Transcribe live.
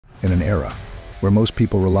In an era where most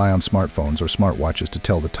people rely on smartphones or smartwatches to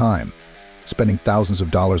tell the time, spending thousands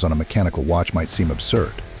of dollars on a mechanical watch might seem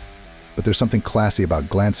absurd. But there's something classy about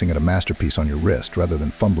glancing at a masterpiece on your wrist rather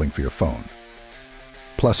than fumbling for your phone.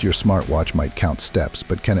 Plus, your smartwatch might count steps,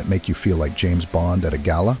 but can it make you feel like James Bond at a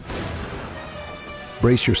gala?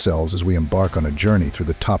 Brace yourselves as we embark on a journey through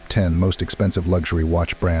the top 10 most expensive luxury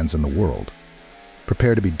watch brands in the world.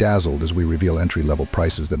 Prepare to be dazzled as we reveal entry-level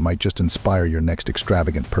prices that might just inspire your next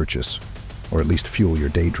extravagant purchase, or at least fuel your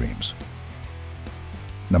daydreams.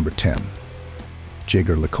 Number 10.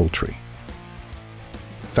 Jaeger-LeCoultre.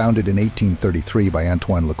 Founded in 1833 by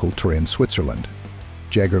Antoine LeCoultre in Switzerland,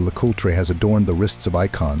 Jaeger-LeCoultre has adorned the wrists of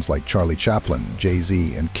icons like Charlie Chaplin,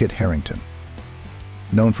 Jay-Z, and Kit Harington.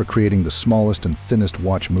 Known for creating the smallest and thinnest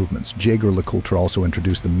watch movements, Jaeger-LeCoultre also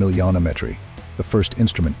introduced the millionometry, the first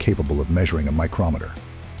instrument capable of measuring a micrometer.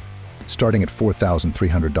 Starting at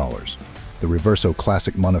 $4,300, the Reverso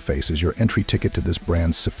Classic Monoface is your entry ticket to this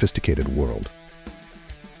brand's sophisticated world.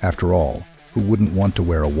 After all, who wouldn't want to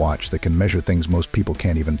wear a watch that can measure things most people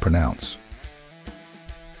can't even pronounce?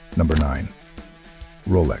 Number 9.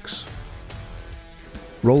 Rolex.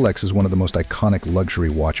 Rolex is one of the most iconic luxury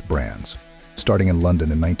watch brands, starting in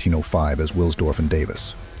London in 1905 as Wilsdorf and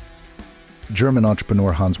Davis. German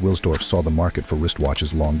entrepreneur Hans Wilsdorf saw the market for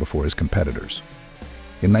wristwatches long before his competitors.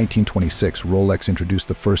 In 1926, Rolex introduced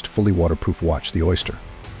the first fully waterproof watch, the Oyster.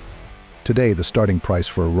 Today, the starting price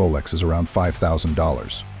for a Rolex is around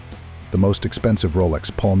 $5,000. The most expensive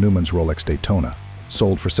Rolex, Paul Newman's Rolex Daytona,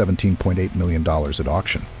 sold for $17.8 million at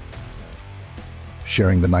auction.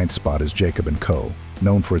 Sharing the 9th spot is Jacob & Co.,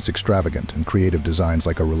 known for its extravagant and creative designs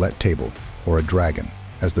like a roulette table or a dragon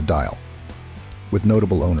as the dial. With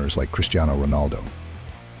notable owners like Cristiano Ronaldo,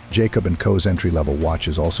 Jacob & Co.'s entry-level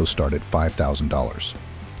watches also start at $5,000.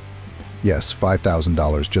 Yes,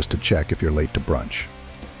 $5,000 just to check if you're late to brunch.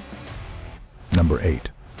 Number 8.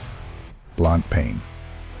 Blancpain.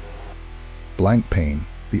 Blancpain,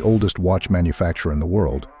 the oldest watch manufacturer in the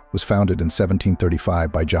world, was founded in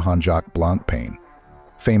 1735 by Jean-Jacques Blancpain.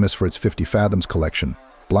 Famous for its 50 Fathoms collection,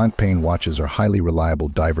 Blancpain watches are highly reliable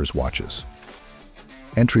divers' watches.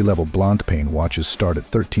 Entry-level Blancpain watches start at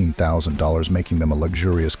 $13,000, making them a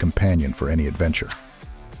luxurious companion for any adventure.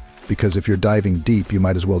 Because if you're diving deep, you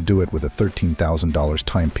might as well do it with a $13,000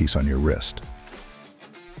 timepiece on your wrist.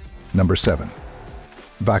 Number 7.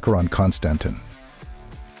 Vacheron Constantin.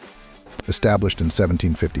 Established in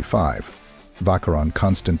 1755, Vacheron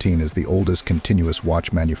Constantin is the oldest continuous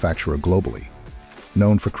watch manufacturer globally.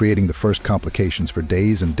 Known for creating the first complications for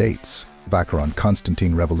days and dates, Vacheron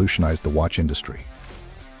Constantin revolutionized the watch industry.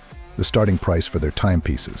 The starting price for their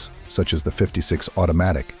timepieces, such as the 56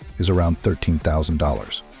 Automatic, is around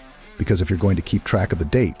 $13,000. Because if you're going to keep track of the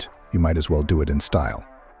date, you might as well do it in style.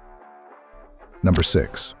 Number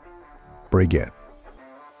 6. Breguet.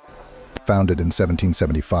 Founded in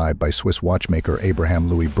 1775 by Swiss watchmaker Abraham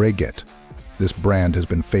Louis Breguet, this brand has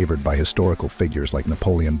been favored by historical figures like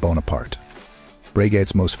Napoleon Bonaparte.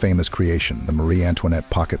 Breguet's most famous creation, the Marie Antoinette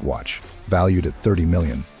pocket watch, valued at $30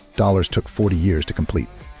 million, took 40 years to complete.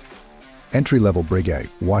 Entry-level Breguet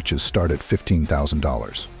watches start at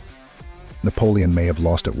 $15,000. Napoleon may have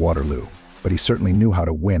lost at Waterloo, but he certainly knew how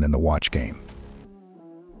to win in the watch game.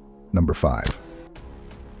 Number 5.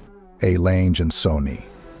 Lange & Söhne.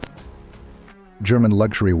 German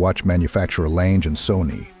luxury watch manufacturer Lange &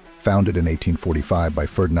 Söhne, founded in 1845 by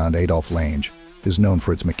Ferdinand Adolf Lange, is known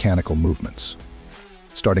for its mechanical movements.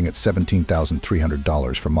 Starting at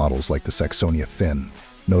 $17,300 for models like the Saxonia Thin,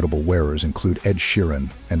 notable wearers include Ed Sheeran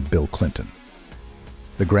and Bill Clinton.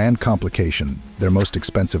 The Grand Complication, their most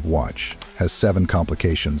expensive watch, has 7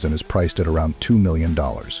 complications and is priced at around $2 million.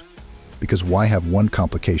 Because why have one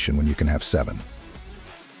complication when you can have 7?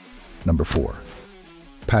 Number 4.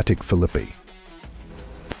 Patek Philippe.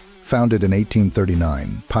 Founded in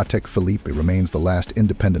 1839, Patek Philippe remains the last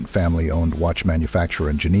independent family-owned watch manufacturer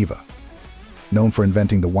in Geneva. Known for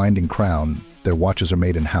inventing the winding crown, their watches are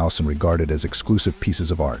made in-house and regarded as exclusive pieces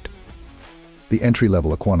of art. The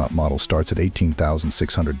entry-level Aquanaut model starts at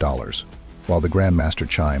 $18,600, while the Grandmaster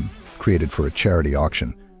chime, created for a charity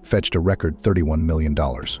auction, fetched a record $31 million.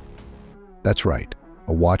 That's right,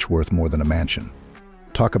 a watch worth more than a mansion.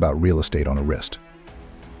 Talk about real estate on a wrist.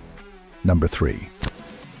 Number 3.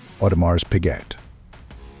 Audemars Piguet.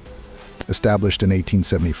 Established in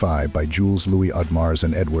 1875 by Jules Louis Audemars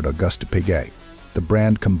and Edward Auguste Piguet, the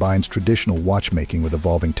brand combines traditional watchmaking with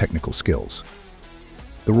evolving technical skills.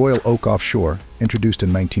 The Royal Oak Offshore, introduced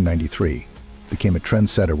in 1993, became a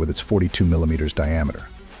trendsetter with its 42mm diameter.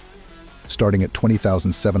 Starting at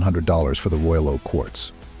 $20,700 for the Royal Oak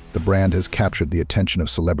Quartz, the brand has captured the attention of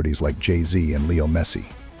celebrities like Jay-Z and Leo Messi.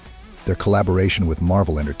 Their collaboration with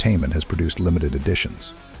Marvel Entertainment has produced limited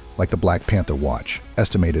editions, like the Black Panther watch,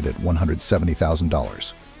 estimated at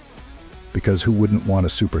 $170,000. Because who wouldn't want a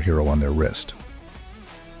superhero on their wrist?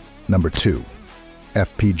 Number 2.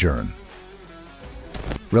 FP Journe.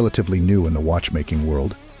 Relatively new in the watchmaking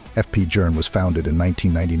world, FP Journe was founded in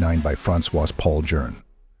 1999 by François-Paul Journe.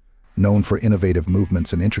 Known for innovative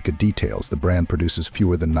movements and intricate details, the brand produces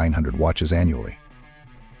fewer than 900 watches annually.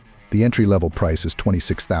 The entry-level price is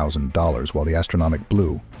 $26,000, while the astronomical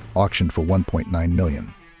blue, auctioned for $1.9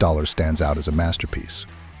 million, stands out as a masterpiece.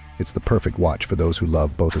 It's the perfect watch for those who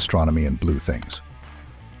love both astronomy and blue things.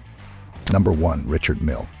 Number 1. Richard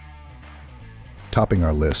Mille. Topping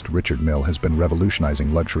our list, Richard Mille has been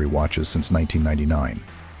revolutionizing luxury watches since 1999.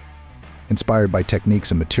 Inspired by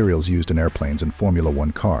techniques and materials used in airplanes and Formula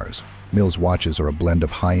One cars, Mille's watches are a blend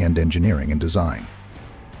of high-end engineering and design.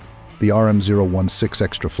 The RM016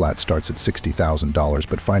 Extra Flat starts at $60,000,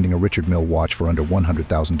 but finding a Richard Mille watch for under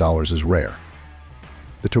 $100,000 is rare.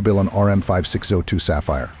 The Tourbillon RM5602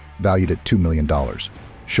 Sapphire, valued at $2 million,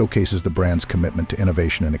 showcases the brand's commitment to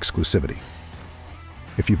innovation and exclusivity.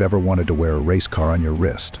 If you've ever wanted to wear a race car on your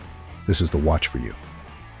wrist, this is the watch for you.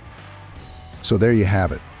 So there you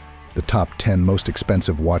have it, the top 10 most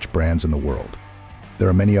expensive watch brands in the world. There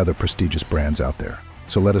are many other prestigious brands out there,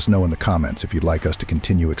 so let us know in the comments if you'd like us to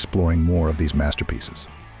continue exploring more of these masterpieces.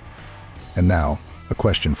 And now, a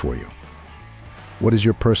question for you. What is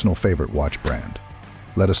your personal favorite watch brand?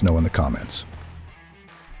 Let us know in the comments.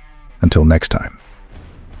 Until next time,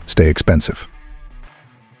 stay expensive.